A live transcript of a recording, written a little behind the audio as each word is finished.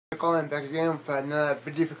Colin back again for another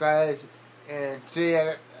video for guys, and today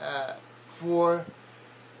I got 4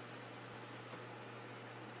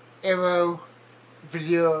 Arrow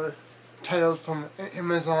video titles from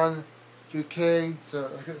Amazon UK.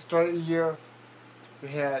 So let's get started here. We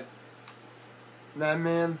had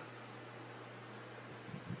Madman.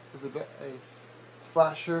 It's a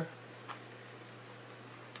slasher.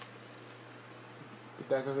 The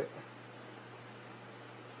back of it.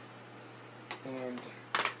 And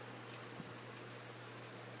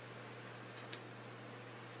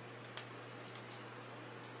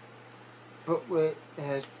booklet, it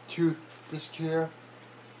has 2 discs here.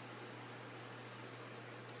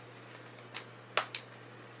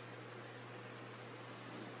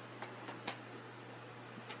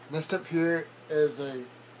 Next up here is a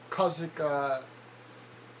classic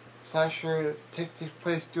slasher that takes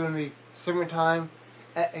place during the summertime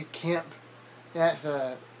at a camp. That's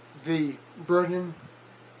the Burden.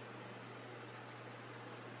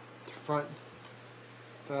 The front,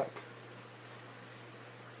 back.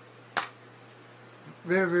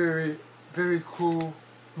 Very cool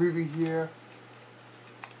movie here.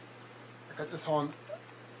 I got this on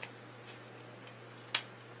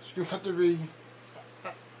Screen Factory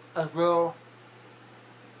as well.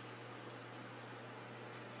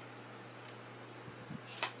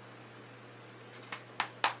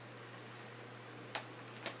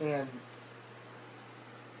 And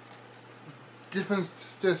different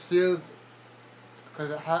still sealed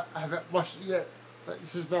because I haven't watched it yet, but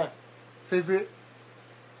this is my favorite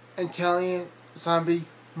Italian zombie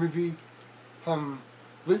movie from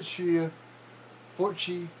Lucio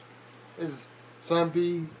Fulci. Is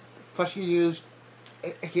Zombie Flesh Eaters,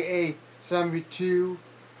 aka Zombie 2.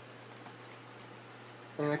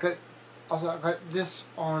 And I got this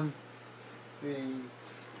on the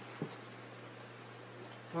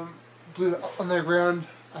from Blue Underground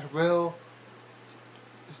as well.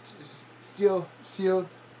 It's still sealed.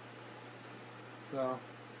 So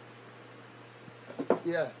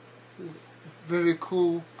yeah, very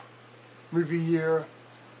cool movie here.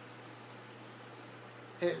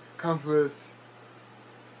 It comes with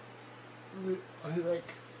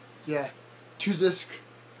 2 disc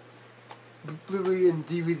Blu-ray and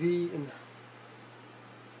DVD and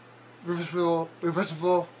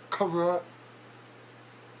reversible cover art.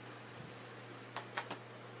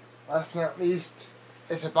 Last but not least,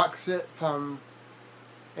 it's a box set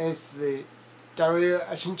it's the Dario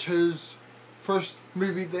Argento's first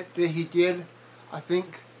movie that he did. I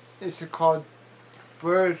think it's called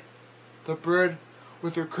The Bird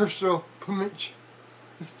with the Crystal Plumage.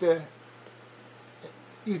 It's the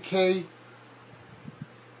UK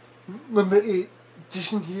limited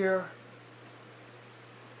edition here.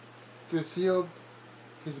 It's sealed.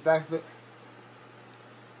 Here's the back of it.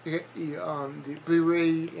 You get the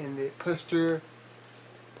Blu-ray and the poster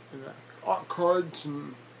and the art cards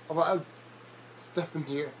and a lot of stuff in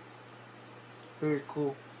here. Very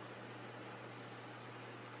cool.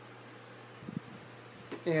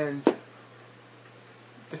 And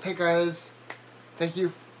that's it, guys. Thank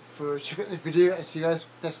you for checking out the video, and see you guys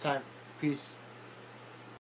next time. Peace.